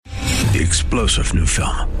the explosive new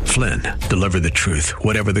film, Flynn, Deliver the Truth,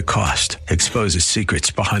 Whatever the Cost, exposes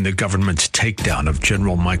secrets behind the government's takedown of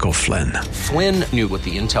General Michael Flynn. Flynn knew what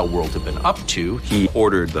the intel world had been up to. He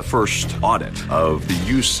ordered the first audit of the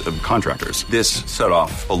use of contractors. This set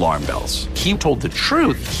off alarm bells. He told the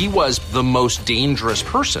truth. He was the most dangerous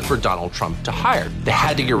person for Donald Trump to hire. They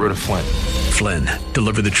had to get rid of Flynn. Flynn,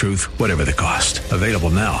 Deliver the Truth, Whatever the Cost. Available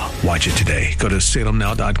now. Watch it today. Go to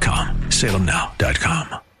salemnow.com.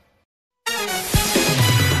 salemnow.com.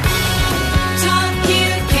 Talk you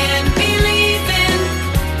can believe in.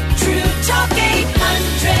 True Talk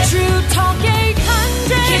 800. True Talk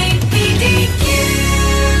 800.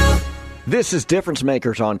 KPDQ. This is Difference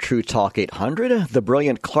Makers on True Talk 800. The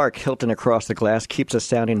brilliant Clark Hilton across the glass keeps us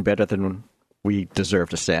sounding better than we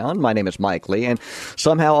deserve to sound. My name is Mike Lee, and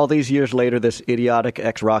somehow all these years later, this idiotic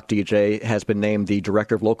ex-rock DJ has been named the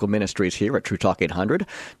Director of Local Ministries here at True Talk 800,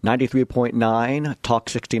 93.9 Talk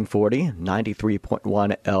 1640,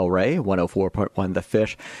 93.1 El Rey, 104.1 The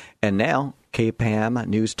Fish, and now KPAM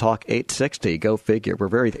News Talk 860. Go figure. We're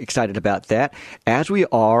very excited about that, as we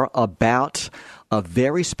are about a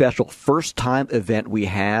very special first-time event we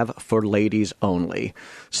have for ladies only.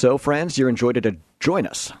 So, friends, you're invited to join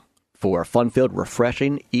us for a fun-filled,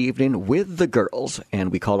 refreshing evening with the girls,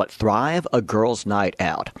 and we call it Thrive, a Girls' Night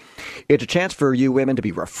Out. It's a chance for you women to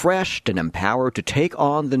be refreshed and empowered to take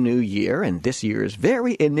on the new year, and this year's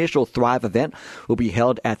very initial Thrive event will be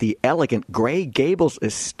held at the elegant Gray Gables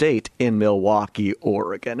Estate in Milwaukee,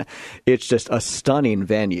 Oregon. It's just a stunning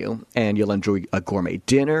venue, and you'll enjoy a gourmet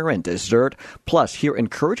dinner and dessert, plus hear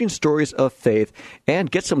encouraging stories of faith and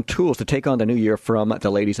get some tools to take on the new year from the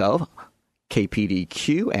ladies of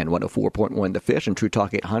KPDQ and 104.1 The Fish and True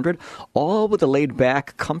Talk 800, all with a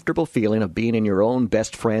laid-back, comfortable feeling of being in your own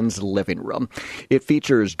best friend's living room. It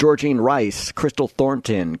features Georgine Rice, Crystal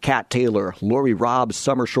Thornton, Kat Taylor, Lori Robb,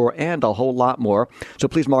 Summer Shore, and a whole lot more. So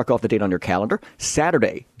please mark off the date on your calendar,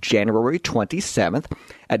 Saturday, January 27th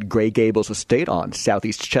at Gray Gables Estate on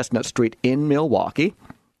Southeast Chestnut Street in Milwaukee.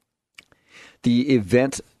 The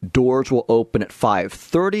event doors will open at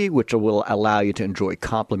 5:30, which will allow you to enjoy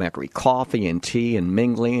complimentary coffee and tea and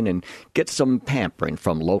mingling and get some pampering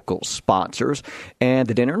from local sponsors. And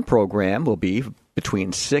the dinner and program will be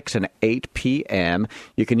between 6 and 8 p.m.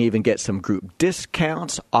 You can even get some group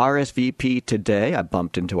discounts. RSVP today. I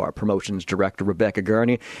bumped into our promotions director, Rebecca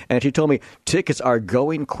Gurney, and she told me tickets are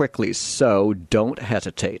going quickly, so don't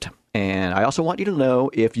hesitate. And I also want you to know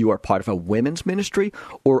if you are part of a women's ministry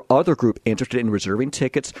or other group interested in reserving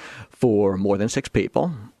tickets for more than 6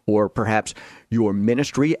 people, or perhaps your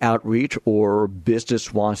ministry, outreach, or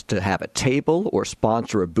business wants to have a table or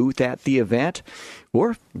sponsor a booth at the event,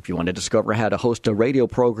 or if you want to discover how to host a radio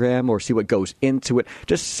program or see what goes into it,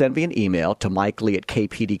 just send me an email to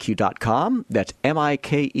mikelee@kpdq.com. That's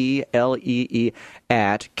MikeLEE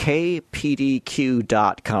at kpdq.com.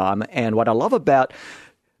 And what I love about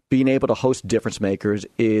being able to host Difference Makers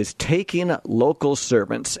is taking local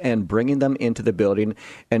servants and bringing them into the building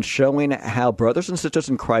and showing how brothers and sisters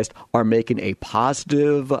in Christ are making a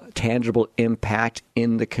positive, tangible impact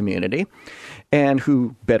in the community. And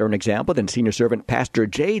who better an example than Senior Servant Pastor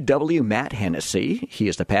J.W. Matt Hennessy. He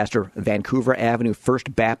is the pastor of Vancouver Avenue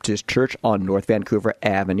First Baptist Church on North Vancouver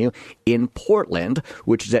Avenue in Portland,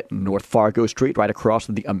 which is at North Fargo Street, right across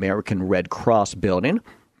from the American Red Cross building.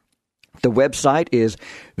 The website is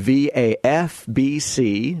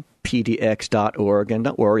VAFBCPDX.org. And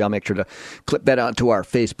don't worry, I'll make sure to clip that onto our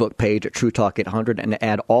Facebook page at True Talk 800 and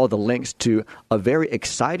add all the links to a very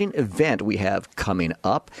exciting event we have coming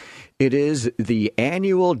up. It is the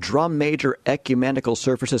annual Drum Major Ecumenical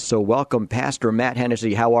Services. So welcome, Pastor Matt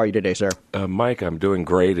Hennessy. How are you today, sir? Mike, I'm doing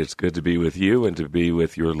great. It's good to be with you and to be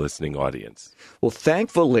with your listening audience. Well,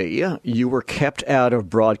 thankfully, you were kept out of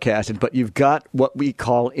broadcasting, but you've got what we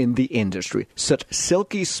call in the industry such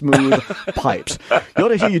silky smooth pipes. You ought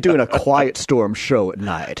to hear you doing a Quiet Storm show at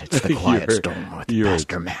night. It's the Quiet Storm with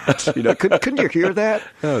Pastor Matt. You know, couldn't you hear that?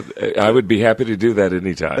 I would be happy to do that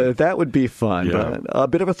anytime. That would be fun. Yeah. But a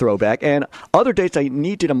bit of a throwback. And other dates I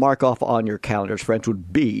need you to mark off on your calendars, friends,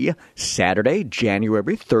 would be Saturday,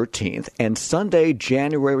 January 13th, and Sunday,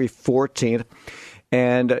 January 14th.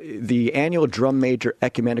 And the annual Drum Major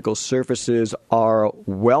Ecumenical Services are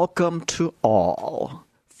welcome to all,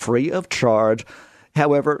 free of charge.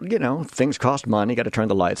 However, you know, things cost money. Got to turn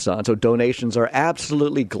the lights on. So donations are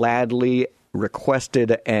absolutely gladly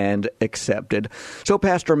requested and accepted. So,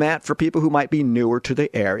 Pastor Matt, for people who might be newer to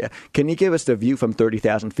the area, can you give us the view from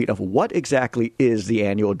 30,000 feet of what exactly is the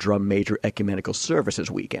annual Drum Major Ecumenical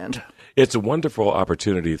Services weekend? It's a wonderful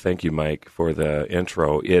opportunity. Thank you, Mike, for the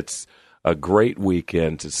intro. It's a great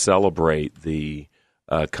weekend to celebrate the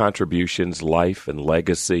contributions, life, and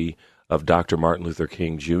legacy of Dr. Martin Luther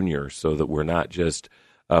King Jr., so that we're not just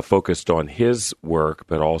focused on his work,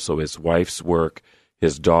 but also his wife's work,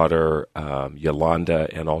 his daughter, Yolanda,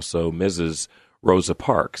 and also Mrs. Rosa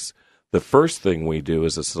Parks. The first thing we do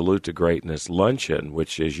is a Salute to Greatness luncheon,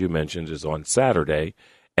 which, as you mentioned, is on Saturday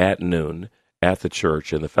at noon at the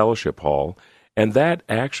church in the fellowship hall. And that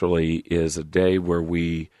actually is a day where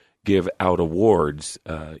we give out awards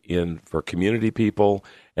for community people,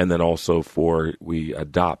 and then also we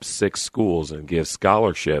adopt 6 schools and give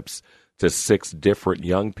scholarships to 6 different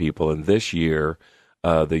young people. And this year,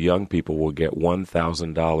 the young people will get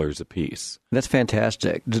 $1,000 apiece. That's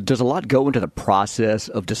fantastic. Does a lot go into the process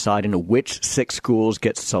of deciding which 6 schools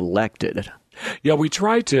get selected? Yeah, we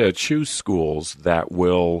try to choose schools that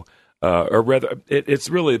will, or rather, it's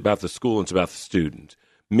really about the school and it's about the student.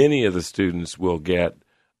 Many of the students will get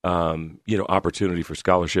opportunity for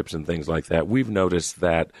scholarships and things like that. We've noticed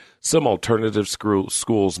that some alternative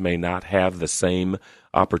schools may not have the same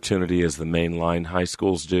opportunity as the mainline high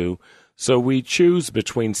schools do. So we choose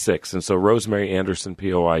between 6. And so Rosemary Anderson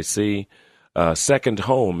POIC, Second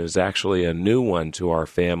Home is actually a new one to our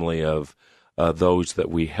family of those that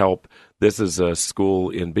we help. This is a school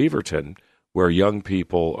in Beaverton where young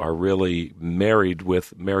people are really married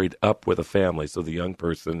up with a family. So the young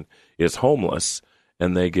person is homeless,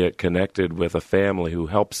 and they get connected with a family who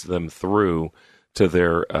helps them through to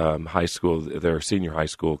their their senior high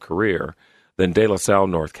school career. Then De La Salle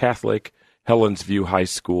North Catholic, Helens View High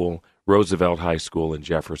School, Roosevelt High School, and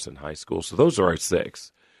Jefferson High School. So those are our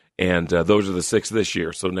 6. And those are the 6 this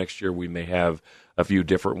year. So next year we may have a few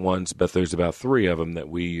different ones, but there's about 3 of them that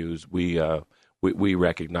we use. We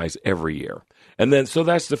recognize every year. And then, so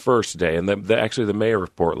that's the first day. And actually the mayor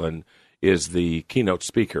of Portland is the keynote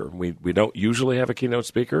speaker. We don't usually have a keynote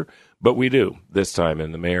speaker, but we do this time.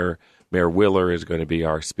 And the Mayor Wheeler is going to be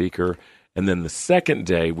our speaker. And then the second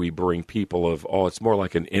day, we bring people it's more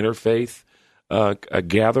like an interfaith a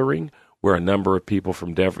gathering where a number of people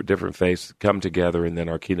from different faiths come together. And then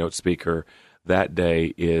our keynote speaker that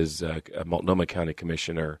day is Multnomah County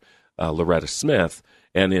Commissioner Loretta Smith.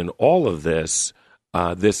 And in all of this,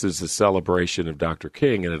 this is a celebration of Dr.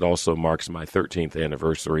 King, and it also marks my 13th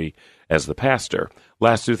anniversary as the pastor.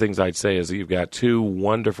 Last 2 things I'd say is that you've got 2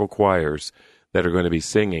 wonderful choirs that are going to be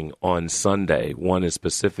singing on Sunday. One is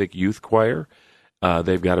Pacific Youth Choir.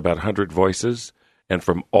 They've got about 100 voices, and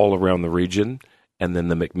from all around the region, and then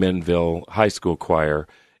the McMinnville High School Choir.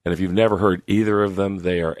 And if you've never heard either of them,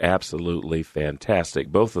 they are absolutely fantastic.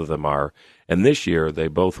 Both of them are. And this year, they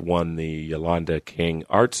both won the Yolanda King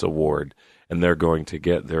Arts Award, and they're going to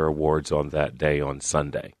get their awards on that day on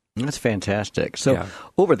Sunday. That's fantastic. So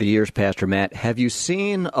over the years, Pastor Matt, have you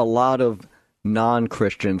seen a lot of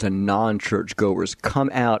non-Christians and non-churchgoers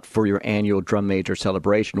come out for your annual Drum Major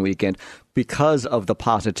Celebration Weekend because of the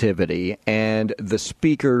positivity and the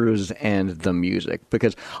speakers and the music?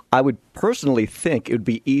 Because I would personally think it would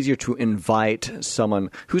be easier to invite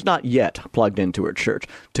someone who's not yet plugged into a church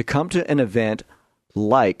to come to an event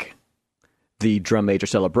like the Drum Major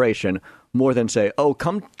Celebration more than say, oh,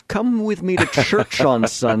 come with me to church on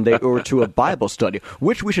Sunday or to a Bible study,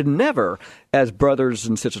 which we should never, as brothers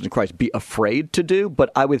and sisters in Christ, be afraid to do. But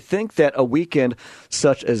I would think that a weekend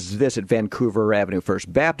such as this at Vancouver Avenue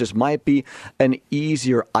First Baptist might be an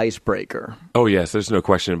easier icebreaker. Oh, yes, there's no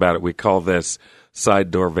question about it. We call this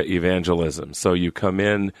side door evangelism. So you come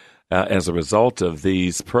in as a result of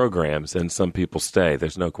these programs, and some people stay.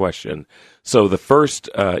 There's no question. So the first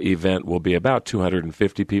event will be about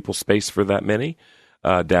 250 people, space for that many,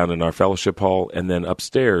 down in our fellowship hall. And then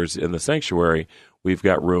upstairs in the sanctuary, we've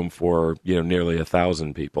got room for nearly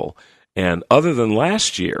 1,000 people. And other than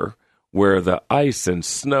last year, where the ice and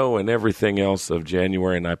snow and everything else of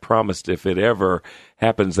January, and I promised if it ever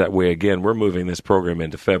happens that way again, we're moving this program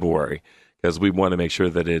into February, because we want to make sure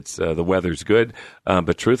that it's the weather's good.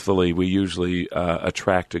 But truthfully, we usually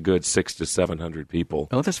attract a good 600 to 700 people.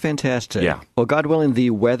 Oh, that's fantastic. Yeah. Well, God willing, the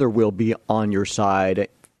weather will be on your side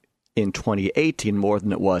in 2018 more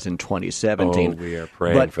than it was in 2017. Oh, we are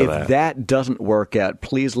praying for that. But if that doesn't work out,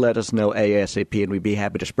 please let us know ASAP, and we'd be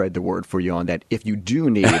happy to spread the word for you on that if you do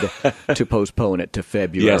need to postpone it to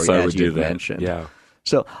February, yes, I as would you do that. mentioned. Yeah.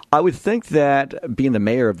 So I would think that being the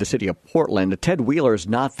mayor of the city of Portland, Ted Wheeler is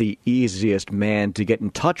not the easiest man to get in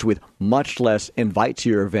touch with, much less invite to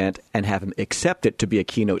your event and have him accept it to be a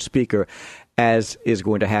keynote speaker, as is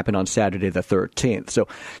going to happen on Saturday the 13th. So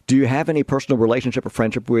do you have any personal relationship or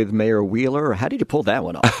friendship with Mayor Wheeler, or how did you pull that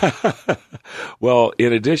one off? Well,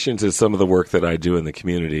 in addition to some of the work that I do in the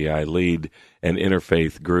community, I lead an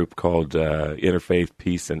interfaith group called Interfaith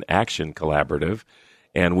Peace and Action Collaborative.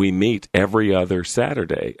 And we meet every other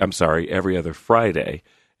Friday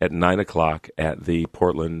at 9 o'clock at the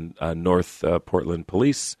Portland, North Portland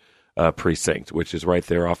Police Precinct, which is right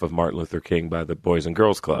there off of Martin Luther King by the Boys and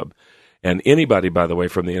Girls Club. And anybody, by the way,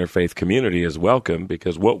 from the interfaith community is welcome,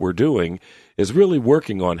 because what we're doing is really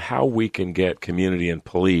working on how we can get community and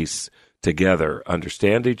police together,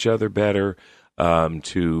 understand each other better,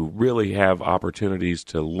 to really have opportunities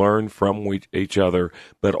to learn from each other.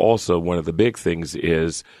 But also one of the big things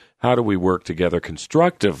is, how do we work together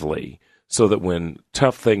constructively so that when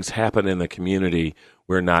tough things happen in the community,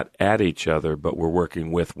 we're not at each other, but we're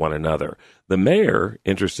working with one another. The mayor,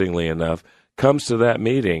 interestingly enough, comes to that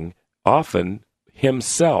meeting often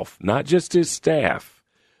himself, not just his staff,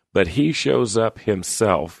 but he shows up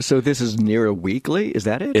himself. So this is near a weekly? Is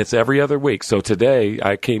that it? It's every other week. So today,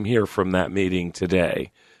 I came here from that meeting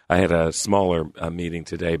today. I had a smaller meeting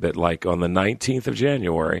today, but like on the 19th of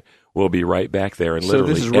January, we'll be right back there. And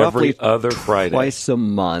literally this is every other Friday. Twice a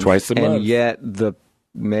month. And yet the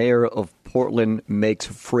mayor of Portland makes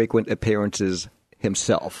frequent appearances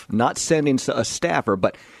himself, not sending a staffer,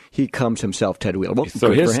 but he comes himself, Ted Wheeler. Well,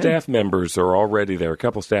 so his staff members are already there. A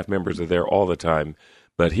couple staff members are there all the time,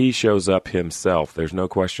 but he shows up himself. There's no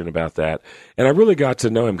question about that. And I really got to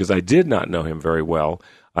know him because I did not know him very well.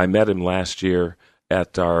 I met him last year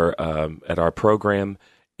at our program,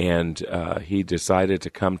 and he decided to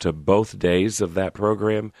come to both days of that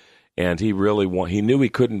program. And he knew he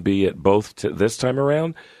couldn't be at both this time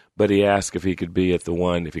around, but he asked if he could be at the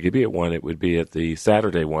one. If he could be at one, it would be at the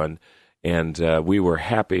Saturday one. And we were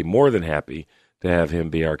happy, more than happy, to have him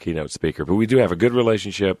be our keynote speaker. But we do have a good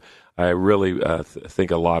relationship. I really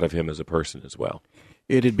think a lot of him as a person as well.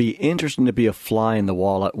 It'd be interesting to be a fly in the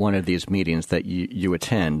wall at one of these meetings that you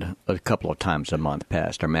attend a couple of times a month,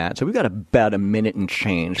 Pastor Matt. So we've got about a minute and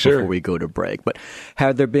change before we go to break. But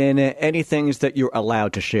have there been any things that you're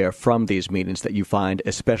allowed to share from these meetings that you find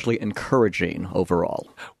especially encouraging overall?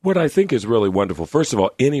 What I think is really wonderful, first of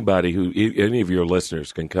all, any of your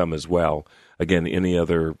listeners can come as well. Again,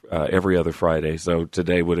 every other Friday. So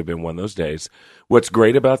today would have been one of those days. What's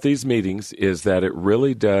great about these meetings is that it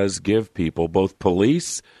really does give people, both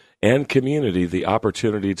police and community, the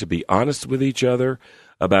opportunity to be honest with each other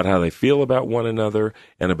about how they feel about one another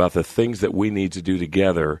and about the things that we need to do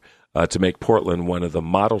together to make Portland one of the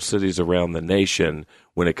model cities around the nation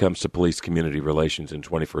when it comes to police-community relations in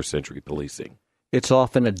 21st century policing. It's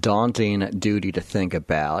often a daunting duty to think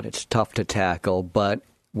about. It's tough to tackle, but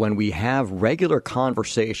when we have regular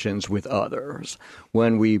conversations with others,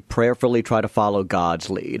 when we prayerfully try to follow God's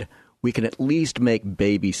lead, we can at least make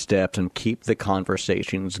baby steps and keep the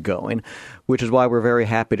conversations going, which is why we're very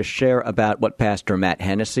happy to share about what Pastor Matt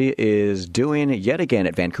Hennessy is doing yet again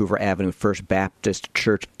at Vancouver Avenue First Baptist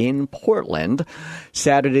Church in Portland.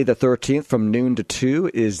 Saturday the 13th from noon to 2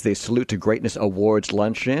 is the Salute to Greatness Awards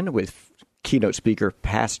Luncheon with keynote speaker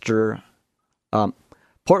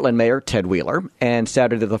Portland Mayor Ted Wheeler. And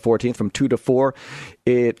Saturday the 14th from 2 to 4,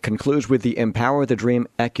 it concludes with the Empower the Dream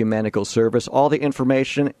Ecumenical Service. All the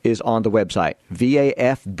information is on the website,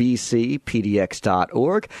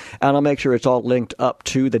 vafbcpdx.org. And I'll make sure it's all linked up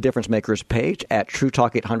to the Difference Makers page at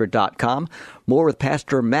TrueTalk800.com. More with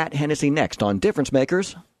Pastor Matt Hennessy next on Difference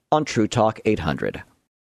Makers on True Talk 800.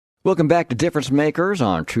 Welcome back to Difference Makers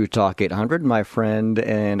on True Talk 800. My friend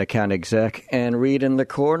and account exec Ann Reed in the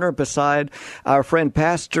corner beside our friend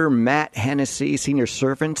Pastor Matt Hennessy, senior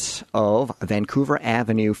servant of Vancouver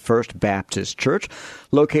Avenue First Baptist Church,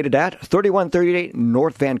 located at 3138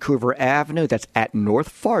 North Vancouver Avenue. That's at North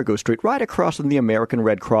Fargo Street, right across from the American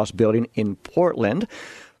Red Cross building in Portland.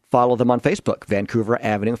 Follow them on Facebook, Vancouver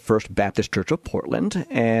Avenue First Baptist Church of Portland.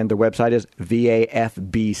 And the website is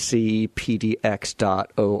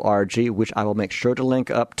vafbcpdx.org, which I will make sure to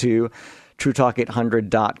link up to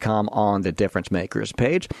TrueTalk800.com on the Difference Makers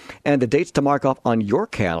page. And the dates to mark off on your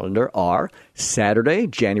calendar are Saturday,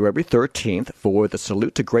 January 13th for the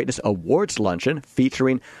Salute to Greatness Awards Luncheon,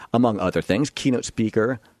 featuring, among other things, keynote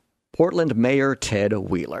speaker Portland Mayor Ted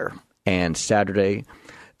Wheeler. And Saturday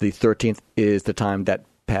the 13th is the time that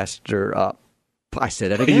Pastor, I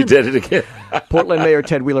said it again. You did it again. Portland Mayor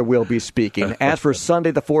Ted Wheeler will be speaking. As for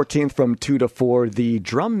Sunday the 14th from 2 to 4, the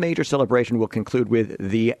Drum Major celebration will conclude with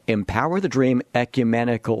the Empower the Dream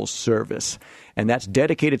Ecumenical Service. And that's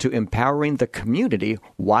dedicated to empowering the community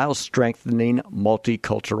while strengthening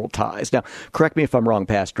multicultural ties. Now, correct me if I'm wrong,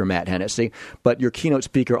 Pastor Matt Hennessy, but your keynote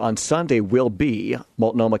speaker on Sunday will be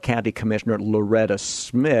Multnomah County Commissioner Loretta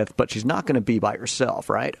Smith, but she's not going to be by herself,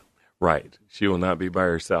 right? Right. She will not be by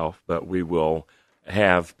herself, but we will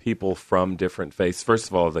have people from different faiths. First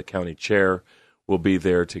of all, the county chair will be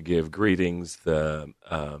there to give greetings. The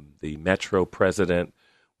Metro president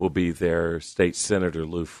will be there, State Senator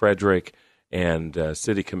Lou Frederick, and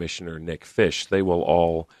City Commissioner Nick Fish. They will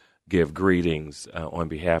all give greetings on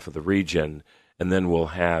behalf of the region, and then we'll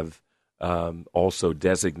have also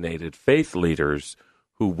designated faith leaders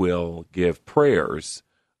who will give prayers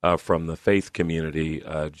from the faith community,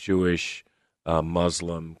 Jewish,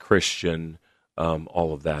 Muslim, Christian,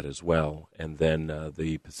 all of that as well. And then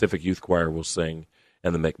the Pacific Youth Choir will sing,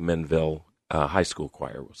 and the McMinnville High School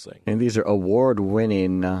Choir will sing. And these are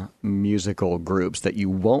award-winning musical groups that you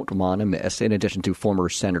won't want to miss, in addition to former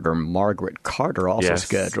Senator Margaret Carter also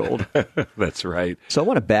scheduled. That's right. So I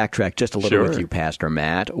want to backtrack just a little with Sure. you, Pastor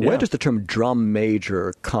Matt. Where does the term drum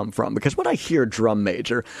major come from? Because when I hear drum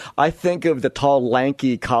major, I think of the tall,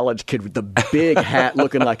 lanky college kid with the big hat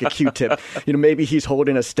looking like a Q-tip. Maybe he's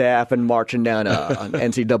holding a staff and marching down an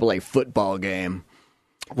NCAA football game.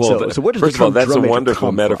 Well, so what does first the of all, term that's drum a major wonderful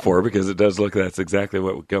come metaphor from? because that's exactly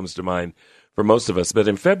what comes to mind for most of us. But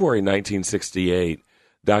in February 1968,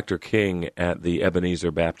 Dr. King at the Ebenezer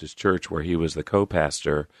Baptist Church, where he was the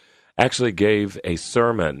co-pastor, actually gave a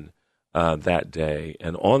sermon that day.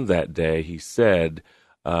 And on that day, he said,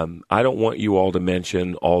 I don't want you all to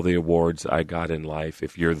mention all the awards I got in life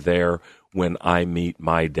if you're there when I meet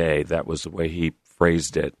my day. That was the way he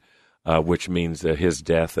phrased it, which means his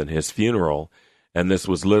death and his funeral. And this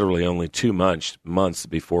was literally only 2 months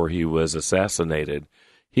before he was assassinated.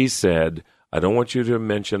 He said, I don't want you to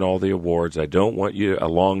mention all the awards. I don't want you a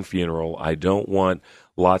long funeral. I don't want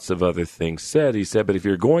lots of other things said. He said, but if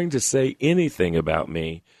you're going to say anything about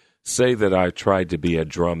me, say that I tried to be a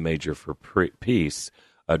drum major for peace,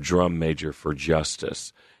 a drum major for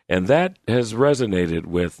justice. And that has resonated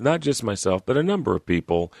with not just myself, but a number of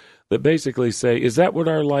people that basically say, is that what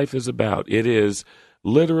our life is about? It is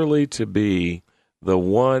literally to be the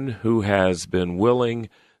one who has been willing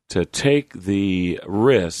to take the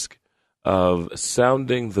risk of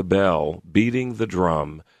sounding the bell, beating the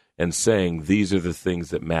drum, and saying these are the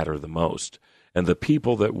things that matter the most. And the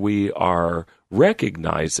people that we are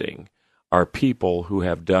recognizing are people who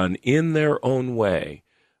have done in their own way,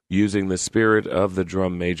 using the spirit of the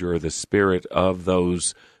drum major or the spirit of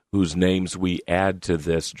those whose names we add to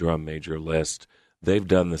this drum major list. They've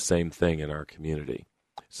done the same thing in our community.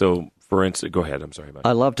 So, for instance, go ahead. I'm sorry about that.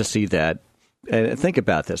 I love to see that. And think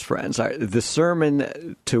about this, friends. The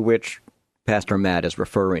sermon to which Pastor Matt is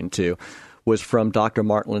referring to was from Dr.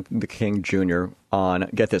 Martin Luther King Jr. on,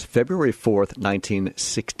 get this, February 4th,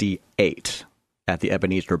 1968 at the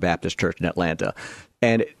Ebenezer Baptist Church in Atlanta.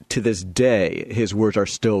 And to this day, his words are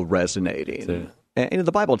still resonating. And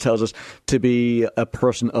the Bible tells us to be a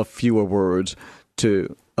person of fewer words,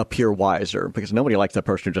 to appear wiser, because nobody likes that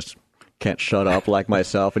person who just can't shut up like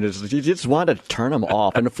myself, and you just want to turn them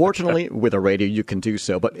off. And fortunately, with a radio, you can do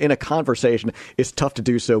so. But in a conversation, it's tough to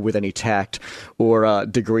do so with any tact or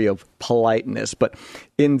degree of politeness. But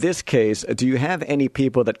in this case, do you have any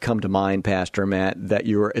people that come to mind, Pastor Matt, that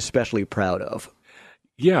you're especially proud of?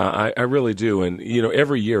 Yeah, I really do. And,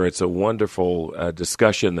 every year it's a wonderful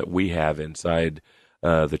discussion that we have inside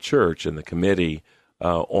the church and the committee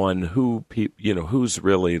on who's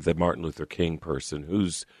really the Martin Luther King person,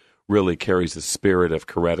 who's really carries the spirit of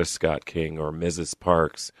Coretta Scott King or Mrs.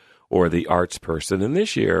 Parks or the arts person. And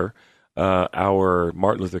this year, our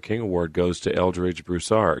Martin Luther King Award goes to Eldridge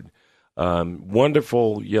Broussard.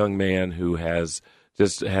 Wonderful young man who has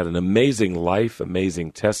just had an amazing life,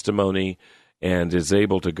 amazing testimony, and is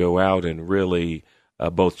able to go out and really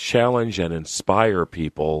both challenge and inspire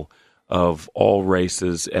people of all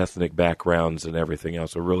races, ethnic backgrounds, and everything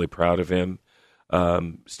else. We're really proud of him.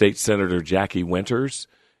 State Senator Jackie Winters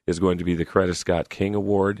is going to be the Coretta Scott King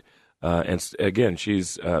Award. And again,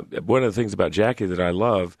 she's one of the things about Jackie that I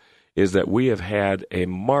love is that we have had a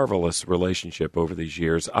marvelous relationship over these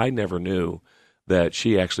years. I never knew that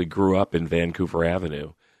she actually grew up in Vancouver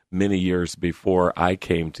Avenue many years before I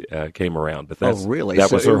came around. But that's, really? That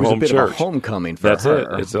so was her it was home a bit church. Of a homecoming for that's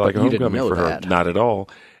her. It's like a homecoming for that. her. Not at all.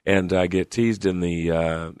 And I get teased in the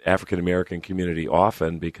African-American community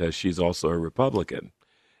often because she's also a Republican.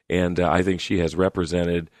 And I think she has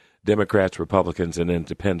represented Democrats, Republicans, and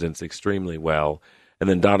independents extremely well. And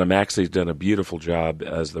then Donna Maxey's done a beautiful job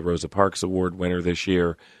as the Rosa Parks Award winner this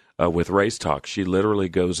year with Race Talk. She literally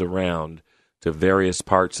goes around to various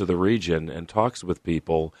parts of the region and talks with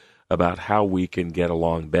people about how we can get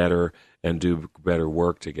along better and do better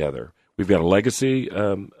work together. We've got a Legacy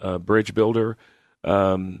Bridge Builder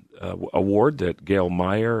award that Gail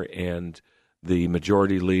Meyer and the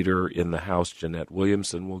majority leader in the House, Jeanette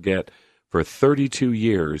Williamson, will get. For 32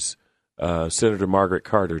 years, Senator Margaret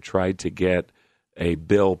Carter tried to get a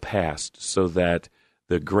bill passed so that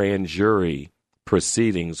the grand jury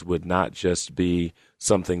proceedings would not just be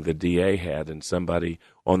something the DA had, and somebody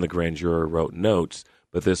on the grand jury wrote notes,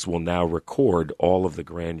 but this will now record all of the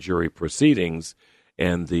grand jury proceedings,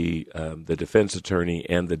 and the defense attorney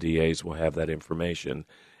and the DAs will have that information.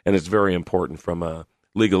 And it's very important from a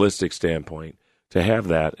legalistic standpoint to have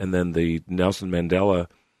that. And then the Nelson Mandela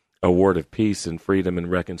Award of Peace and Freedom and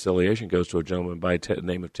Reconciliation goes to a gentleman by the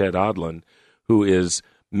name of Ted Odland, who is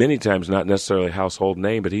many times not necessarily a household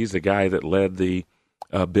name, but he's the guy that led the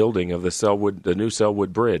building of the new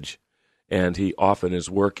Selwood Bridge. And he often is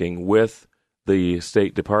working with the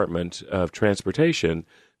State Department of Transportation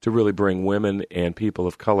to really bring women and people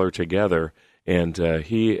of color together. And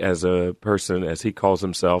he, as a person, as he calls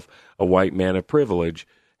himself, a white man of privilege,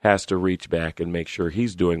 has to reach back and make sure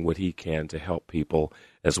he's doing what he can to help people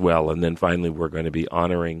as well. And then finally, we're going to be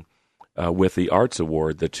honoring with the Arts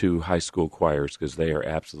Award the 2 high school choirs, because they are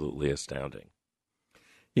absolutely astounding.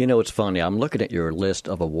 You know, it's funny. I'm looking at your list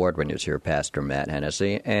of award winners here, Pastor Matt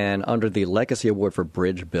Hennessy, and under the Legacy Award for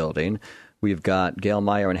Bridge Building, we've got Gail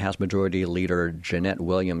Meyer and House Majority Leader Jeanette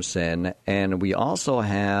Williamson, and we also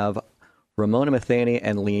have Ramona Matheny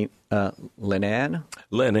and Lenann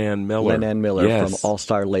Miller yes, from All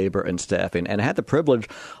Star Labor and Staffing. And I had the privilege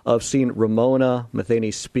of seeing Ramona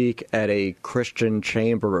Matheny speak at a Christian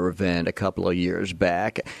Chamber event a couple of years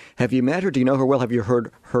back. Have you met her? Do you know her well? Have you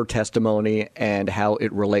heard her testimony and how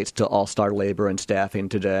it relates to All Star Labor and Staffing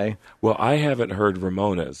today? Well, I haven't heard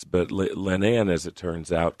Ramona's, but Lenann, as it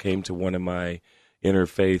turns out, came to one of my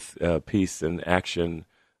Interfaith Peace and Action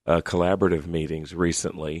collaborative meetings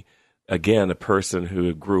recently. Again, a person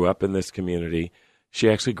who grew up in this community. She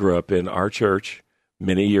actually grew up in our church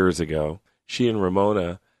many years ago. She and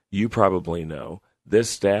Ramona, you probably know, this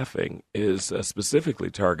staffing is specifically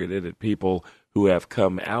targeted at people who have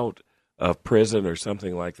come out of prison or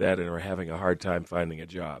something like that and are having a hard time finding a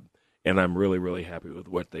job. And I'm really, really happy with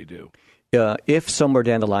what they do. If somewhere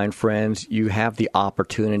down the line, friends, you have the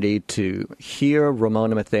opportunity to hear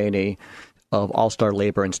Ramona Matheny of All Star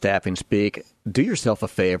Labor and Staffing speak, do yourself a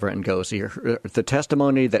favor and go see her. The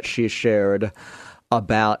testimony that she shared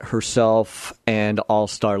about herself and All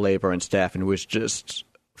Star Labor and Staffing was just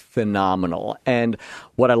phenomenal. And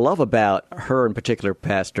what I love about her in particular,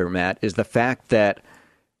 Pastor Matt, is the fact that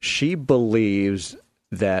she believes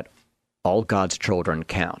that all God's children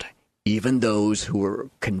count, even those who are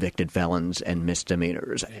convicted felons and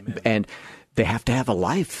misdemeanors. Amen. And they have to have a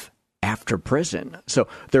life after prison. So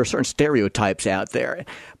there are certain stereotypes out there.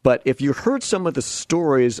 But if you heard some of the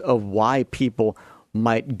stories of why people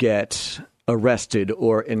might get arrested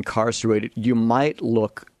or incarcerated, you might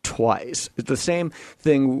look twice. It's the same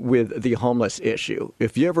thing with the homeless issue.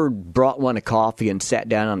 If you ever brought one a coffee and sat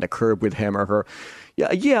down on the curb with him or her,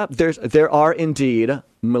 there are indeed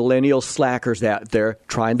millennial slackers out there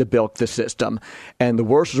trying to bilk the system. And the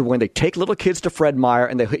worst is when they take little kids to Fred Meyer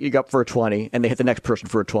and they hit you up for a 20 and they hit the next person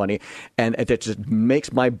for a 20. And it just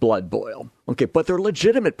makes my blood boil. Okay, but there are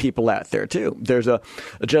legitimate people out there, too. There's a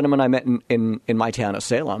gentleman I met in my town of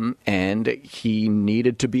Salem, and he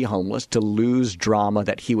needed to be homeless to lose drama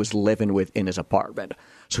that he was living with in his apartment.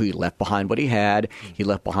 So he left behind what he had. He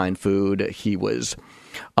left behind food. He was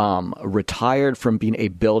retired from being a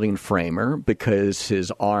building framer because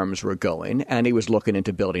his arms were going, and he was looking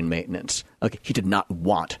into building maintenance. Okay, he did not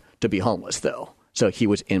want to be homeless, though. So he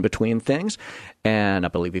was in between things, and I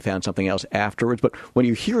believe he found something else afterwards. But when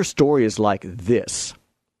you hear stories like this,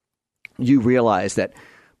 you realize that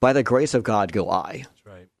by the grace of God go I. That's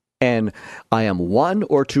right. And I am one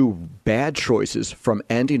or two bad choices from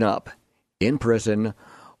ending up in prison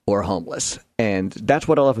or homeless. And that's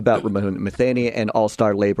what I love about Ramona Matheny and All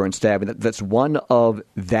Star Labor and Staffing. That's one of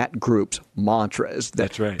that group's mantras, that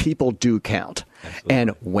that's right. People do count. Absolutely. And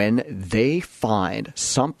when they find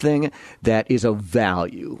something that is of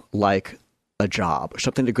value, like a job, or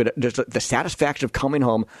something to good, just the satisfaction of coming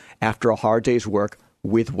home after a hard day's work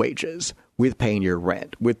with wages, with paying your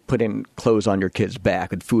rent, with putting clothes on your kids' back,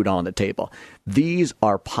 with food on the table. These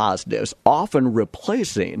are positives, often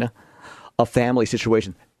replacing a family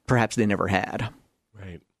situation perhaps they never had.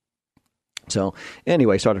 Right. So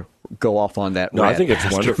anyway, sort of go off on that. No, I think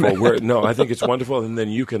it's wonderful. I think it's wonderful, and then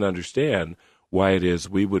you can understand why it is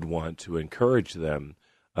we would want to encourage them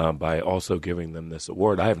by also giving them this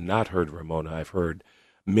award. I have not heard Ramona. I've heard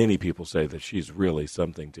many people say that she's really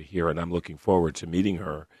something to hear, and I'm looking forward to meeting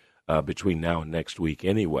her between now and next week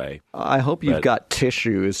anyway. I hope you've got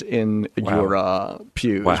tissues in your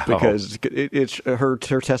pews because it's her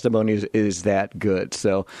testimony is that good.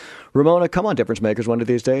 So, Ramona, come on, Difference Makers, one of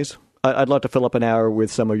these days. I'd love to fill up an hour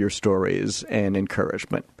with some of your stories and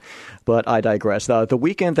encouragement. But I digress. The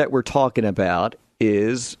weekend that we're talking about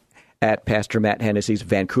is at Pastor Matt Hennessy's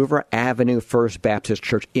Vancouver Avenue First Baptist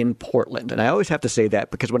Church in Portland. And I always have to say that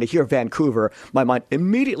because when I hear Vancouver, my mind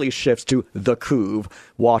immediately shifts to the Couve,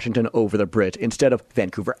 Washington over the bridge, instead of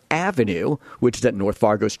Vancouver Avenue, which is at North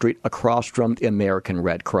Fargo Street across from the American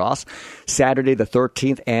Red Cross. Saturday the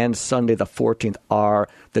 13th and Sunday the 14th are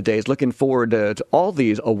the days. Looking forward to all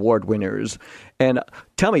these award winners. And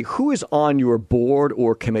tell me, who is on your board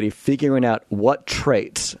or committee figuring out what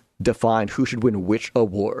traits define who should win which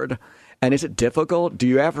award? And is it difficult? Do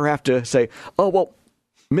you ever have to say, oh, well,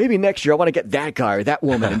 maybe next year I want to get that guy or that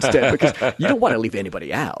woman instead? Because you don't want to leave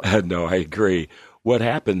anybody out. No, I agree. What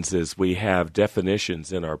happens is we have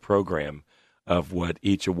definitions in our program of what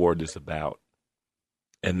each award is about.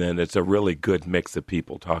 And then it's a really good mix of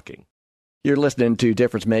people talking. You're listening to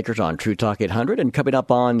Difference Makers on True Talk 800, and coming up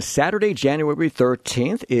on Saturday, January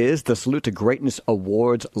 13th, is the Salute to Greatness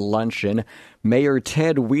Awards Luncheon. Mayor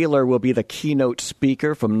Ted Wheeler will be the keynote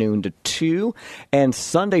speaker from noon to 2, and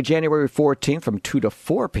Sunday, January 14th, from 2 to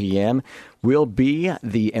 4 p.m., will be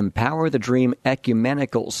the Empower the Dream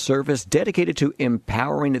Ecumenical Service dedicated to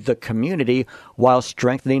empowering the community while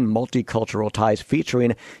strengthening multicultural ties,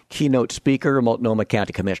 featuring keynote speaker Multnomah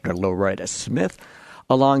County Commissioner Loretta Smith.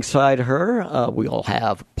 Alongside her, we'll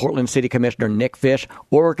have Portland City Commissioner Nick Fish,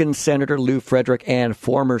 Oregon Senator Lou Frederick, and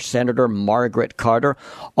former Senator Margaret Carter,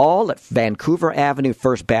 all at Vancouver Avenue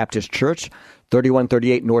First Baptist Church,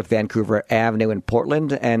 3138 North Vancouver Avenue in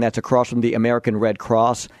Portland, and that's across from the American Red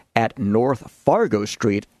Cross at North Fargo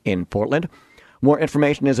Street in Portland. More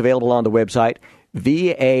information is available on the website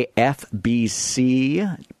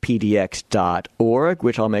vafbcpdx.org,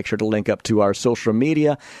 which I'll make sure to link up to our social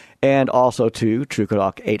media and also to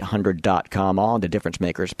TrueTalk800.com on the Difference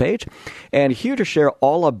Makers page. And here to share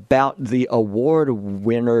all about the award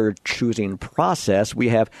winner choosing process, we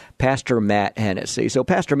have Pastor Matt Hennessy. So,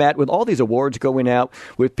 Pastor Matt, with all these awards going out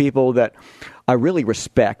with people that I really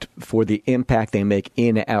respect for the impact they make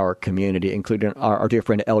in our community, including our dear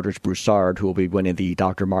friend Eldridge Broussard, who will be winning the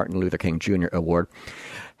Dr. Martin Luther King Jr. Award.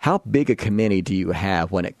 How big a committee do you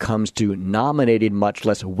have when it comes to nominating, much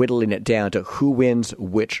less whittling it down to who wins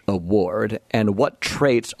which award, and what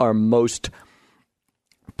traits are most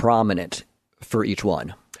prominent for each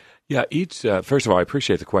one? Yeah, first of all, I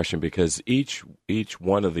appreciate the question because each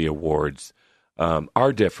one of the awards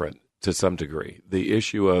are different to some degree. The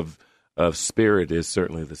issue of spirit is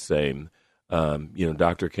certainly the same.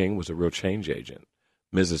 Dr. King was a real change agent.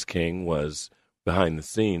 Mrs. King was behind the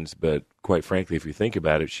scenes, but quite frankly, if you think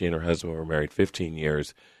about it, she and her husband were married 15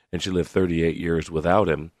 years, and she lived 38 years without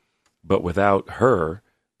him. But without her,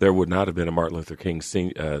 there would not have been a Martin Luther King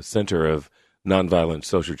Center of Nonviolent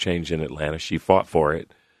Social Change in Atlanta. She fought for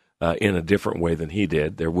it in a different way than he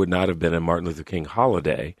did. There would not have been a Martin Luther King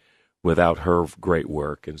holiday without her great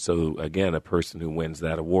work. And so, again, a person who wins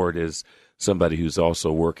that award is somebody who's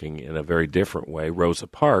also working in a very different way. Rosa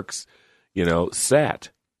Parks, sat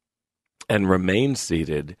and remained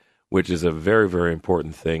seated, which is a very, very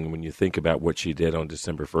important thing when you think about what she did on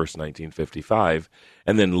December 1st, 1955,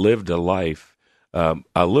 and then lived a life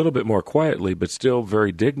a little bit more quietly, but still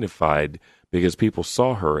very dignified because people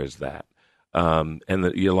saw her as that. And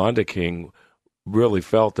that Yolanda King really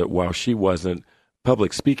felt that while she wasn't,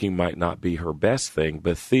 public speaking might not be her best thing,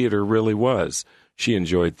 but theater really was. She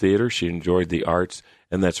enjoyed theater, she enjoyed the arts,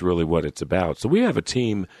 and that's really what it's about. So we have a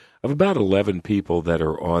team of about 11 people that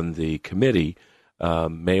are on the committee,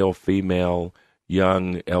 male, female,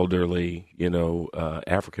 young, elderly,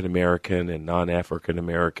 African-American and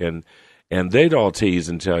non-African-American. And they'd all tease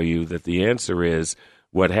and tell you that the answer is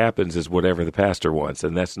what happens is whatever the pastor wants,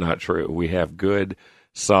 and that's not true. We have good,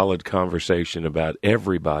 solid conversation about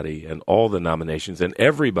everybody and all the nominations, and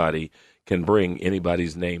everybody can bring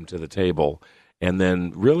anybody's name to the table. And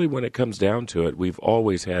then really when it comes down to it, we've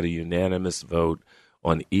always had a unanimous vote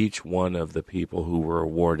on each one of the people who were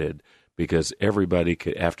awarded, because everybody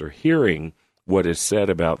could, after hearing what is said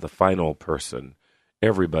about the final person,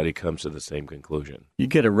 everybody comes to the same conclusion. You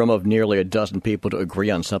get a room of nearly a dozen people to agree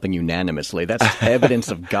on something unanimously. That's evidence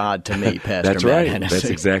of God to me, Pastor That's Matt right. Hennessy. That's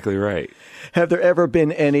exactly right. Have there ever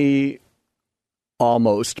been any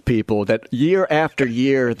almost people that year after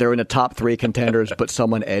year they're in the top three contenders, but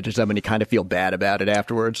someone edges them and you kind of feel bad about it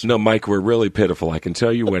afterwards? No, Mike, we're really pitiful. I can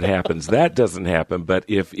tell you what happens. That doesn't happen. But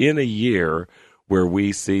if in a year where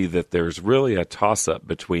we see that there's really a toss-up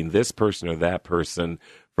between this person or that person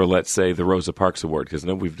for, let's say, the Rosa Parks Award, because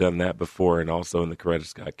we've done that before, and also in the Coretta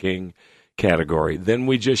Scott King category, then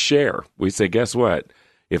we just share. We say, guess what?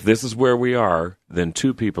 If this is where we are, then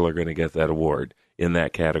two people are going to get that award in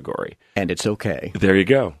that category. And it's okay. There you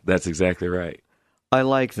go. That's exactly right. I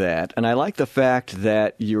like that. And I like the fact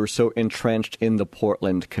that you're so entrenched in the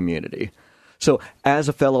Portland community. So, as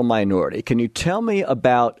a fellow minority, can you tell me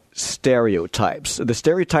about stereotypes? The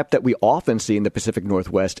stereotype that we often see in the Pacific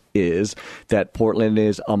Northwest is that Portland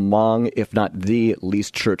is among, if not the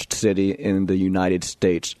least churched city in the United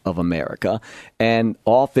States of America. And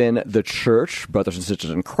often the church, brothers and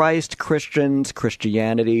sisters in Christ, Christians,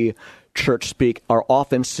 Christianity, church speak, are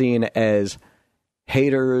often seen as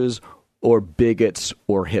haters or bigots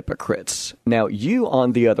or hypocrites. Now, you,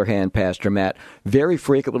 on the other hand, Pastor Matt, very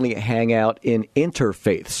frequently hang out in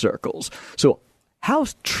interfaith circles. So how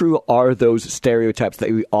true are those stereotypes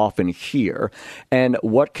that we often hear? And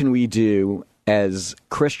what can we do as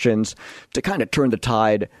Christians to kind of turn the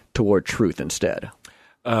tide toward truth instead?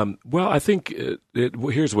 Well, I think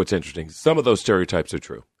here's what's interesting. Some of those stereotypes are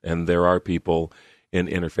true, and there are people in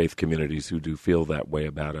interfaith communities who do feel that way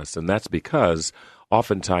about us, and that's because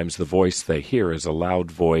oftentimes the voice they hear is a loud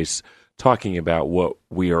voice talking about what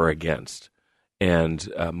we are against. And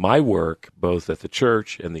my work, both at the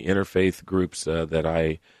church and the interfaith groups that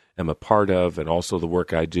I am a part of, and also the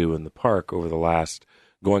work I do in the park over the last,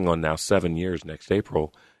 going on now 7 years next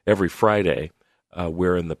April, every Friday,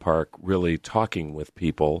 we're in the park really talking with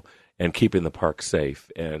people and keeping the park safe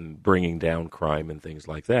and bringing down crime and things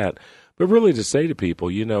like that. But really to say to people,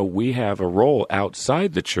 we have a role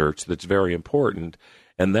outside the church that's very important,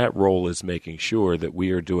 and that role is making sure that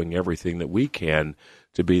we are doing everything that we can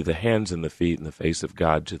to be the hands and the feet and the face of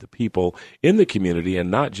God to the people in the community,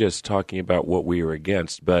 and not just talking about what we are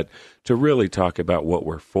against, but to really talk about what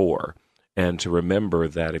we're for, and to remember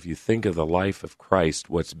that if you think of the life of Christ,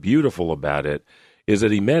 what's beautiful about it is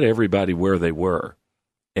that he met everybody where they were.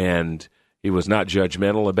 And he was not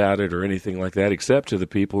judgmental about it or anything like that, except to the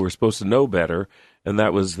people who were supposed to know better, and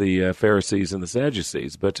that was the Pharisees and the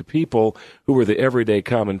Sadducees. But to people who were the everyday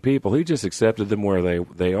common people, he just accepted them where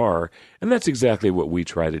they are, and that's exactly what we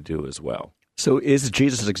try to do as well. So is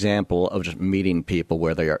Jesus' example of just meeting people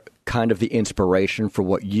where they are kind of the inspiration for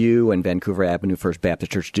what you and Vancouver Avenue First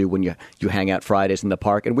Baptist Church do when you hang out Fridays in the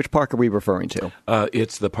park? And which park are we referring to?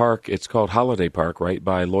 It's the park. It's called Holiday Park, right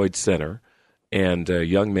by Lloyd Center. And a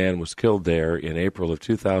young man was killed there in April of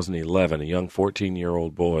 2011, a young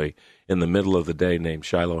 14-year-old boy in the middle of the day named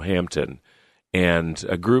Shiloh Hampton. And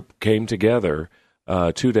a group came together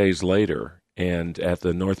 2 days later and at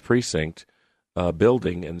the North Precinct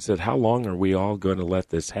building and said, how long are we all going to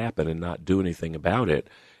let this happen and not do anything about it?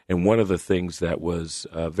 And one of the things that was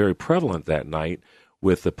very prevalent that night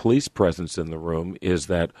with the police presence in the room is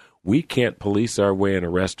that we can't police our way and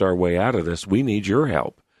arrest our way out of this. We need your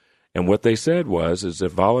help. And what they said is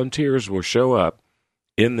if volunteers will show up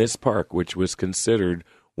in this park, which was considered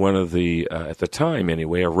one of the, at the time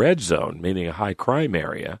anyway, a red zone, meaning a high crime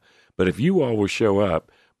area, but if you all will show up,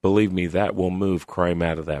 believe me, that will move crime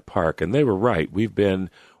out of that park. And they were right. We've been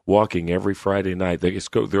walking every Friday night.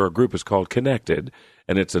 Their group is called Connected,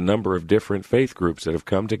 and it's a number of different faith groups that have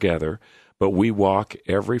come together. But we walk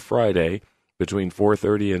every Friday between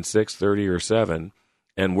 4:30 and 6:30 or 7,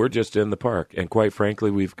 and we're just in the park. And quite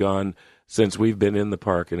frankly, we've gone since we've been in the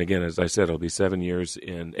park. And again, as I said, it'll be 7 years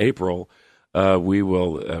in April.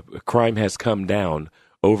 Crime has come down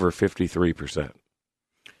over 53%.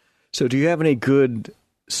 So do you have any good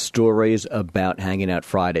stories about hanging out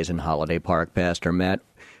Fridays in Holiday Park, Pastor Matt?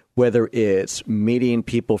 Whether it's meeting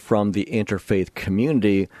people from the interfaith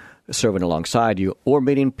community serving alongside you, or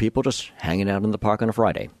meeting people just hanging out in the park on a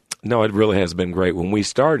Friday? No, it really has been great. When we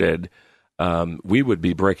started, we would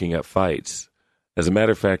be breaking up fights. As a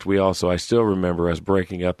matter of fact, I still remember us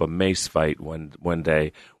breaking up a mace fight one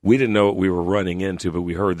day. We didn't know what we were running into, but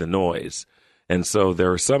we heard the noise. And so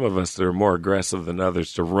there are some of us that are more aggressive than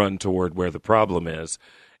others to run toward where the problem is.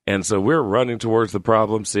 And so we're running towards the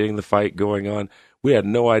problem, seeing the fight going on. We had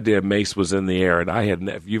no idea mace was in the air, and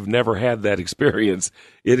if you've never had that experience,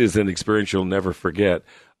 it is an experience you'll never forget.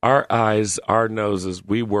 Our eyes, our noses,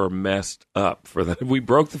 we were messed up for that. We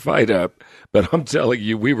broke the fight up, but I'm telling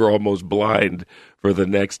you, we were almost blind for the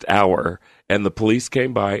next hour. And the police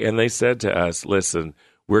came by and they said to us, listen,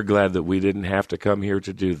 we're glad that we didn't have to come here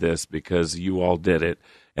to do this because you all did it.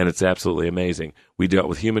 And it's absolutely amazing. We dealt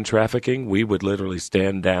with human trafficking. We would literally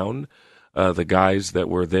stand down the guys that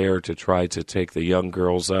were there to try to take the young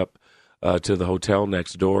girls up to the hotel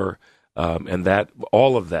next door. And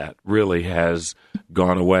all of that really has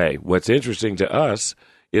gone away. What's interesting to us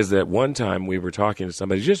is that one time we were talking to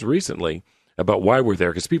somebody just recently about why we're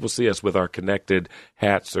there, because people see us with our Connected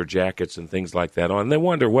hats or jackets and things like that on, and they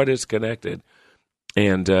wonder what is Connected.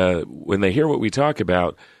 And when they hear what we talk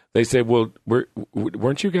about, they say, well,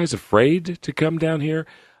 weren't you guys afraid to come down here?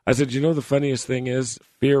 I said, the funniest thing is,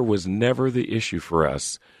 fear was never the issue for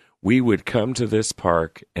us. We would come to this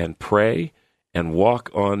park and pray and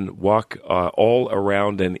walk all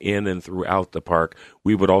around and in and throughout the park.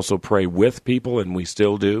 We would also pray with people, and we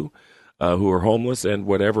still do, who are homeless and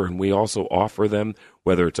whatever. And we also offer them,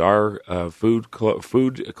 whether it's our food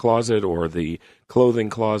closet or the clothing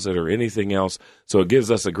closet or anything else. So it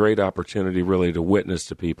gives us a great opportunity really to witness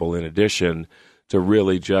to people, in addition to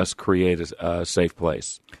really just create a safe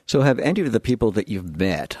place. So have any of the people that you've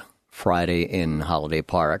met Friday in Holiday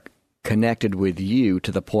Park connected with you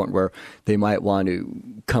to the point where they might want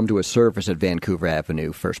to come to a service at Vancouver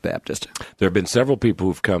Avenue First Baptist? There have been several people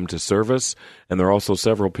who've come to service, and there are also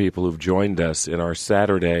several people who've joined us in our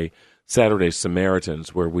Saturday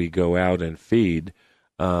Samaritans, where we go out and feed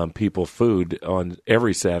people food on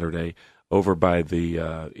every Saturday over by the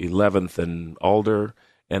 11th and Alder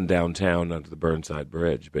and downtown under the Burnside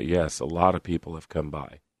Bridge. But yes, a lot of people have come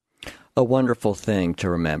by. A wonderful thing to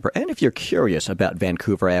remember. And if you're curious about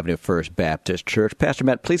Vancouver Avenue First Baptist Church, Pastor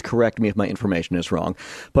Matt, please correct me if my information is wrong,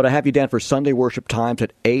 but I have you down for Sunday worship times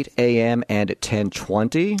at 8 a.m. and at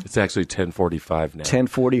 10:20. It's actually 10:45 now.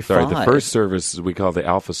 10:45. Sorry, the first service, we call the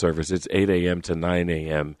Alpha service, it's 8 a.m. to 9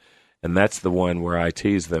 a.m., and that's the one where I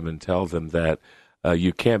tease them and tell them that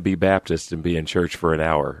you can't be Baptist and be in church for an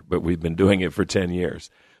hour, but we've been doing it for 10 years.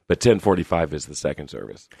 But 10:45 is the second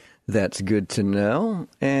service. That's good to know.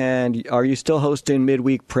 And are you still hosting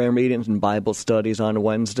midweek prayer meetings and Bible studies on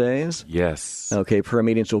Wednesdays? Yes. Okay, prayer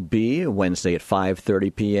meetings will be Wednesday at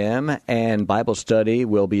 5:30 p.m., and Bible study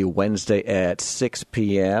will be Wednesday at 6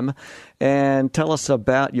 p.m. And tell us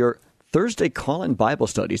about your Thursday call-in Bible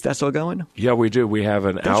studies. That's still going? Yeah, we do. We have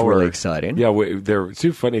an hour. That's really exciting. Yeah, there are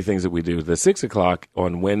two funny things that we do. The 6 o'clock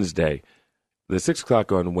on Wednesday is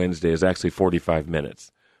actually 45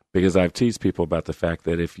 minutes. Because I've teased people about the fact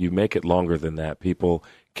that if you make it longer than that, people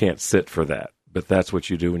can't sit for that. But that's what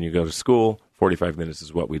you do when you go to school. 45 minutes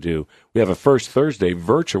is what we do. We have a First Thursday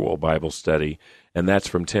virtual Bible study, and that's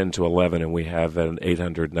from 10 to 11, and we have an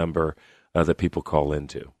 800 number that people call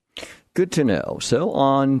into. Good to know. So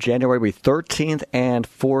on January 13th and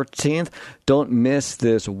 14th, don't miss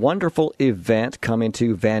this wonderful event coming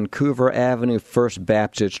to Vancouver Avenue First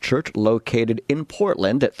Baptist Church, located in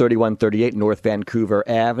Portland at 3138 North Vancouver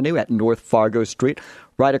Avenue at North Fargo Street,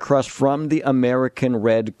 right across from the American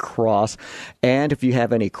Red Cross. And if you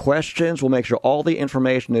have any questions, we'll make sure all the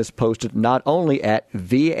information is posted not only at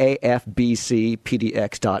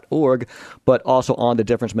vafbcpdx.org, but also on the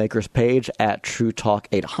Difference Makers page at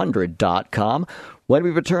TrueTalk800.com. When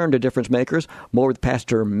we return to Difference Makers, more with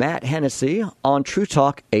Pastor Matt Hennessy on True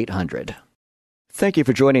Talk 800. Thank you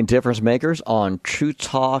for joining Difference Makers on True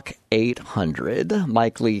Talk 800.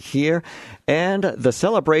 Mike Lee here. And the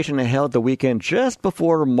celebration held the weekend just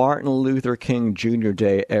before Martin Luther King Jr.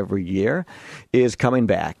 Day every year is coming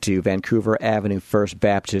back to Vancouver Avenue First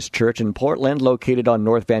Baptist Church in Portland, located on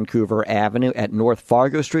North Vancouver Avenue at North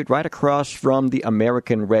Fargo Street, right across from the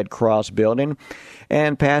American Red Cross building.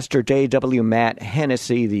 And Pastor J.W. Matt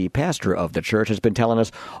Hennessy, the pastor of the church, has been telling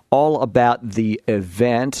us all about the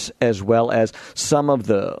event as well as some of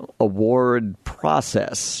the award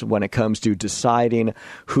process when it comes to deciding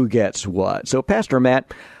who gets what. So, Pastor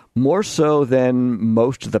Matt, more so than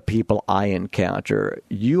most of the people I encounter,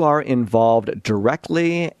 you are involved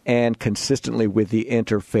directly and consistently with the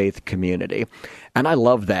interfaith community. And I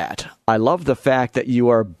love that. I love the fact that you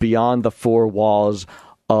are beyond the four walls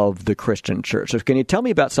of the Christian church. So can you tell me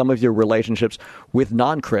about some of your relationships with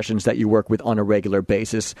non-Christians that you work with on a regular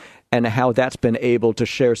basis and how that's been able to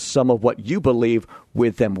share some of what you believe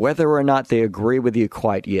with them, whether or not they agree with you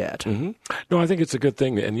quite yet? Mm-hmm. No, I think it's a good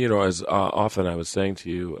thing. And, as often I was saying to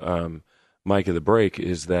you, Mike, at the break,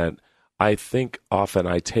 is that I think often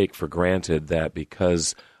I take for granted that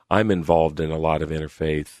because I'm involved in a lot of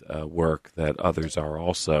interfaith work that others are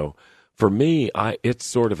also. For me, it's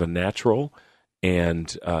sort of a natural.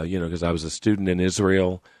 And, because I was a student in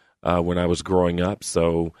Israel when I was growing up.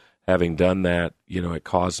 So having done that, it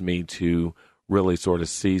caused me to really sort of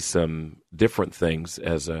see some different things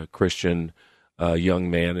as a Christian young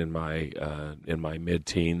man in my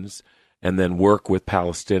mid-teens, and then work with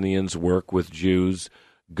Palestinians, work with Jews,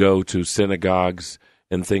 go to synagogues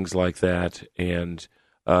and things like that. And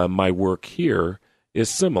my work here is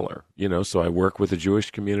similar, so I work with the Jewish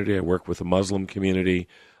community, I work with the Muslim community,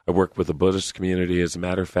 I work with the Buddhist community. As a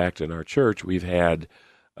matter of fact, in our church, we've had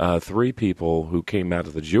 3 people who came out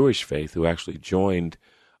of the Jewish faith who actually joined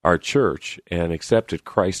our church and accepted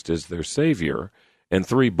Christ as their Savior, and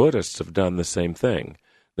 3 Buddhists have done the same thing.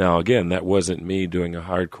 Now, again, that wasn't me doing a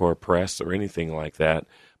hardcore press or anything like that,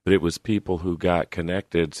 but it was people who got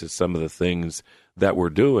connected to some of the things that we're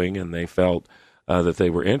doing, and they felt that they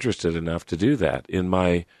were interested enough to do that. In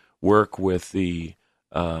my work with the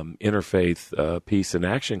Interfaith Peace and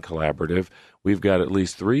Action Collaborative, we've got at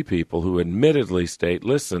least 3 people who admittedly state,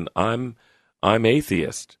 listen, I'm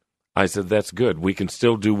atheist. I said, that's good. We can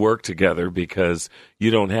still do work together because you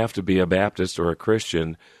don't have to be a Baptist or a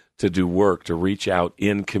Christian to do work, to reach out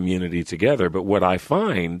in community together. But what I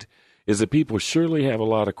find is that people surely have a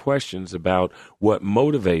lot of questions about what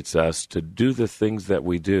motivates us to do the things that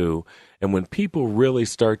we do. And when people really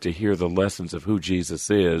start to hear the lessons of who Jesus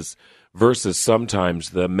is versus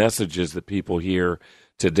sometimes the messages that people hear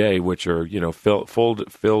today, which are,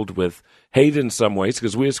 filled with hate in some ways,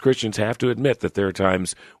 because we as Christians have to admit that there are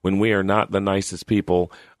times when we are not the nicest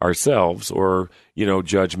people ourselves, or,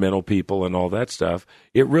 judgmental people and all that stuff.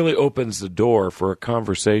 It really opens the door for a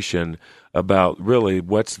conversation about really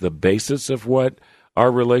what's the basis of what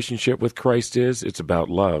our relationship with Christ is. It's about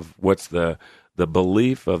love. What's the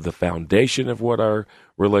belief of the foundation of what our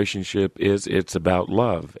relationship is? It's about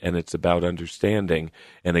love, and it's about understanding.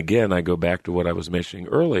 And again, I go back to what I was mentioning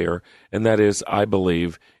earlier, and that is I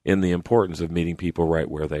believe in the importance of meeting people right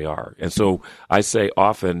where they are. And so I say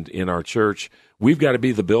often in our church, we've got to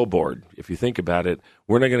be the billboard. If you think about it,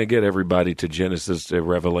 we're not going to get everybody to Genesis to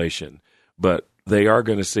Revelation, but they are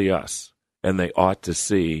going to see us, and they ought to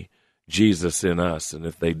see Jesus in us. And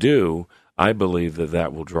if they do, I believe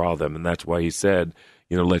that will draw them. And that's why he said,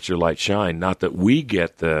 let your light shine, not that we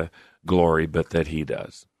get the glory, but that he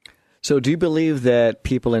does. So do you believe that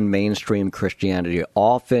people in mainstream Christianity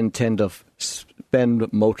often tend to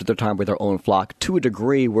spend most of their time with their own flock to a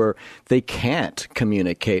degree where they can't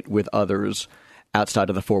communicate with others outside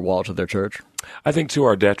of the 4 walls of their church? I think to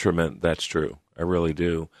our detriment, that's true. I really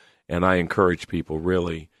do. And I encourage people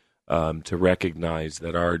really to recognize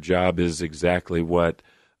that our job is exactly what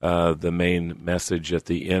the main message at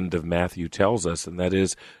the end of Matthew tells us, and that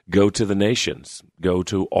is go to the nations, go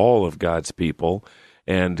to all of God's people,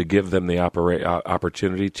 and to give them the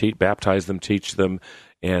opportunity, baptize them, teach them,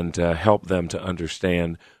 and help them to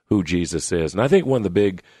understand who Jesus is. And I think one of the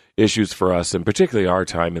big issues for us, and particularly our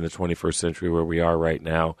time in the 21st century where we are right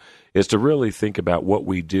now, is to really think about what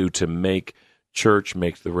we do to make church,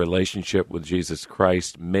 make the relationship with Jesus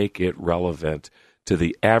Christ, make it relevant to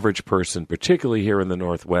the average person, particularly here in the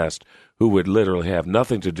Northwest, who would literally have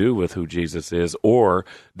nothing to do with who Jesus is or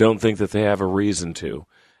don't think that they have a reason to.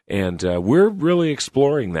 And we're really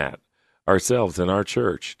exploring that ourselves in our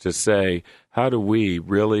church to say, how do we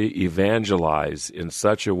really evangelize in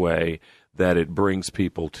such a way that it brings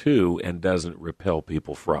people to and doesn't repel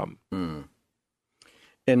people from? Mm.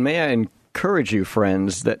 And may I encourage you,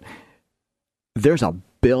 friends, that there's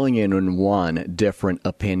 1,000,000,001 different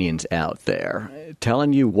opinions out there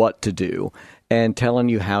telling you what to do and telling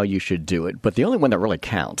you how you should do it. But the only one that really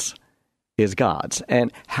counts is God's.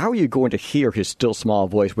 And how are you going to hear his still small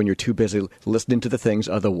voice when you're too busy listening to the things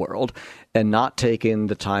of the world and not taking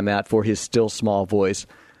the time out for his still small voice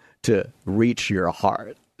to reach your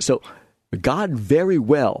heart? So God very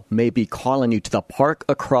well may be calling you to the park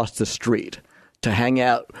across the street to hang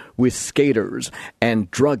out with skaters and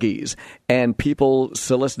druggies and people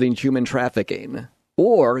soliciting human trafficking.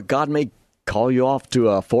 Or God may call you off to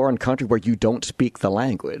a foreign country where you don't speak the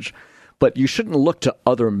language. But you shouldn't look to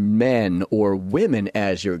other men or women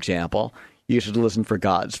as your example. You should listen for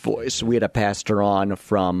God's voice. We had a pastor on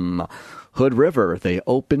from Hood River. They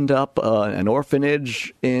opened up an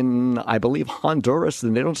orphanage in, I believe, Honduras,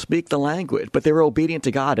 and they don't speak the language, but they were obedient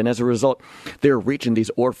to God. And as a result, they're reaching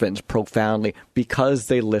these orphans profoundly because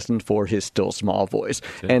they listened for his still small voice.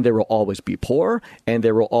 Okay. And there will always be poor, and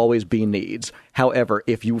there will always be needs. However,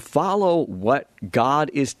 if you follow what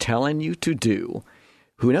God is telling you to do,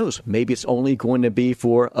 who knows? Maybe it's only going to be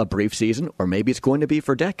for a brief season, or maybe it's going to be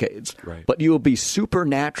for decades. Right. But you will be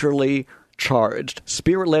supernaturally charged,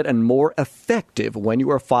 spirit-led, and more effective when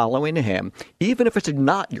you are following him, even if it's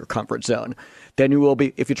not your comfort zone, than you will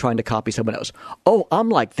be if you're trying to copy someone else. Oh, I'm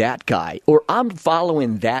like that guy, or I'm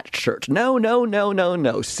following that church. No.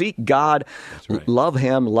 Seek God, right. Love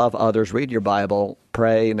him, love others, read your Bible,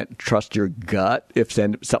 pray, and trust your gut if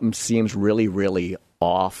something seems really, really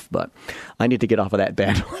off. But I need to get off of that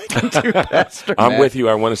bandwagon too, Pastor I'm Matt. with you.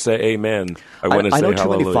 I want to say amen. I want to say know too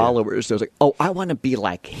hallelujah. many followers. There's like, oh, I want to be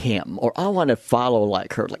like him, or I want to follow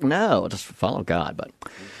like her. Like, no, just follow God. But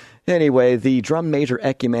anyway, the Drum Major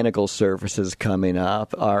Ecumenical Services coming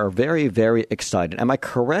up are very, very exciting. Am I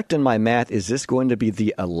correct in my math? Is this going to be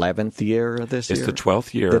the 11th year this year? It's the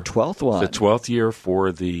 12th year. The 12th one. It's the 12th year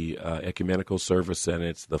for the Ecumenical Service, and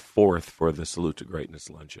it's the 4th for the Salute to Greatness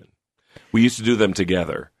Luncheon. We used to do them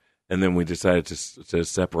together, And then we decided to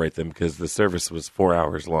separate them because the service was 4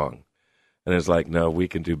 hours long. And it's like, no, we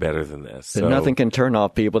can do better than this. So nothing can turn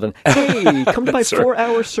off people than, hey, come to my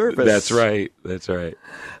 4-hour service. That's right. That's right.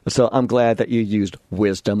 So I'm glad that you used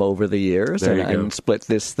wisdom over the years and split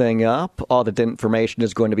this thing up. All the information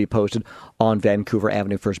is going to be posted on Vancouver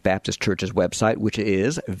Avenue First Baptist Church's website, which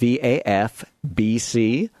is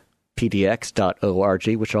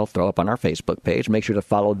vafbcpdx.org, which I'll throw up on our Facebook page. Make sure to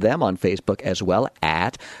follow them on Facebook as well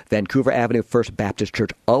at Vancouver Avenue First Baptist Church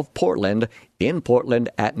of Portland, in Portland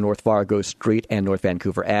at North Fargo Street and North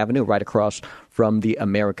Vancouver Avenue, right across from the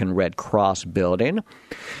American Red Cross building.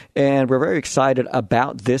 And we're very excited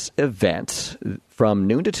about this event. From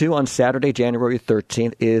noon to 2 on Saturday, January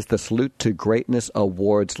 13th, is the Salute to Greatness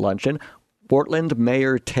Awards Luncheon. Portland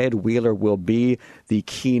Mayor Ted Wheeler will be the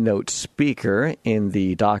keynote speaker in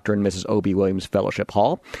the Dr. and Mrs. O.B. Williams Fellowship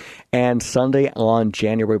Hall. And Sunday on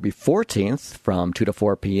January 14th from 2 to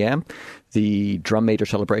 4 p.m., the Drum Major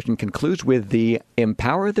celebration concludes with the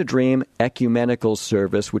Empower the Dream Ecumenical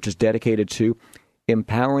Service, which is dedicated to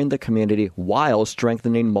empowering the community while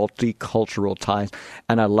strengthening multicultural ties.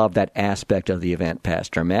 And I love that aspect of the event,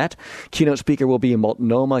 Pastor Matt. Keynote speaker will be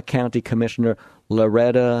Multnomah County Commissioner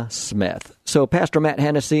Loretta Smith. So, Pastor Matt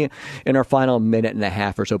Hennessy, in our final minute and a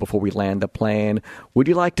half or so before we land the plane, would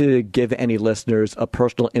you like to give any listeners a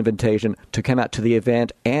personal invitation to come out to the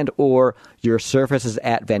event and or your services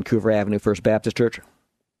at Vancouver Avenue First Baptist Church?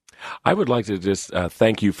 I would like to just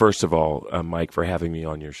thank you, first of all, Mike, for having me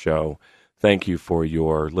on your show. Thank you for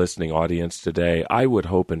your listening audience today. I would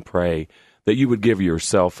hope and pray that you would give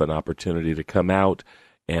yourself an opportunity to come out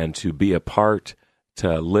and to be a part,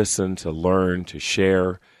 to listen, to learn, to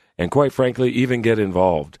share, and quite frankly, even get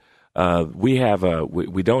involved. We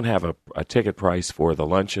don't have a ticket price for the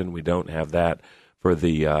luncheon. We don't have that for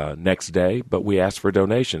the next day, but we ask for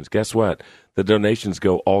donations. Guess what? The donations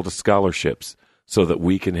go all to scholarships so that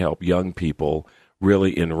we can help young people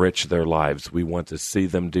really enrich their lives. We want to see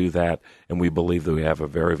them do that, and we believe that we have a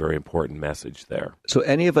very, very important message there. So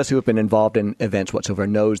any of us who have been involved in events whatsoever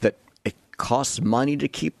knows that it costs money to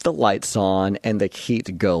keep the lights on and the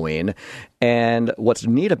heat going. And what's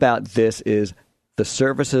neat about this is the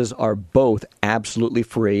services are both absolutely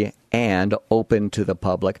free and open to the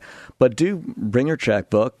public. But do bring your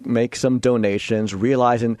checkbook, make some donations,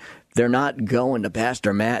 realizing they're not going to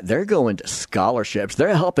Pastor Matt. They're going to scholarships.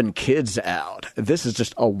 They're helping kids out. This is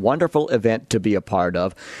just a wonderful event to be a part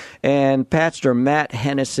of. And Pastor Matt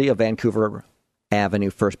Hennessy of Vancouver Avenue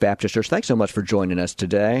First Baptist Church, thanks so much for joining us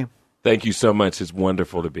today. Thank you so much. It's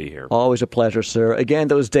wonderful to be here. Always a pleasure, sir. Again,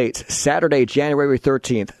 those dates, Saturday, January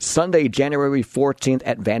 13th, Sunday, January 14th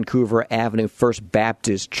at Vancouver Avenue First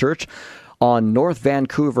Baptist Church on North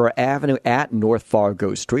Vancouver Avenue at North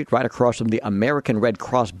Fargo Street, right across from the American Red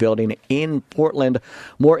Cross building in Portland.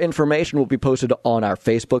 More information will be posted on our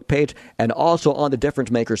Facebook page and also on the Difference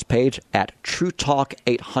Makers page at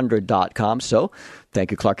TrueTalk800.com. So, thank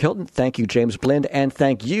you, Clark Hilton. Thank you, James Blend. And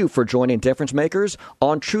thank you for joining Difference Makers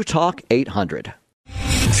on True Talk 800.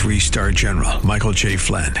 3-star General Michael J.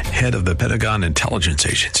 Flynn, head of the Pentagon Intelligence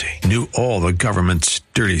Agency, knew all the government's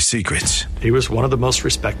dirty secrets. He was one of the most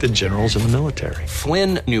respected generals in the military.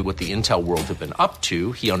 Flynn knew what the intel world had been up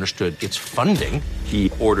to. He understood its funding. He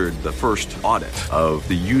ordered the first audit of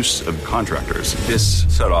the use of contractors. This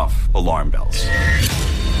set off alarm bells.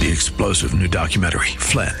 The explosive new documentary,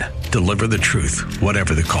 Flynn, Deliver the Truth,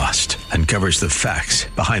 Whatever the Cost, uncovers the facts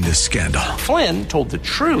behind this scandal. Flynn told the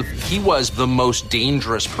truth. He was the most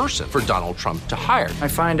dangerous person for Donald Trump to hire. I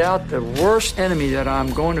find out the worst enemy that I'm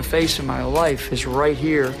going to face in my life is right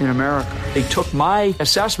here in America. They took my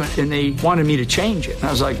assessment and they wanted me to change it. And I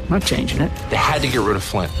was like, I'm not changing it. They had to get rid of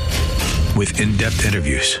Flynn. With in-depth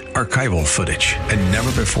interviews, archival footage, and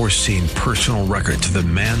never-before-seen personal records of the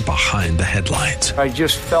man behind the headlines. I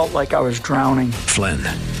just felt like I was drowning. Flynn,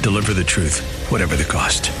 Deliver the Truth, Whatever the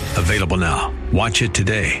Cost. Available now. Watch it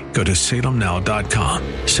today. Go to salemnow.com.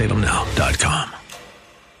 salemnow.com.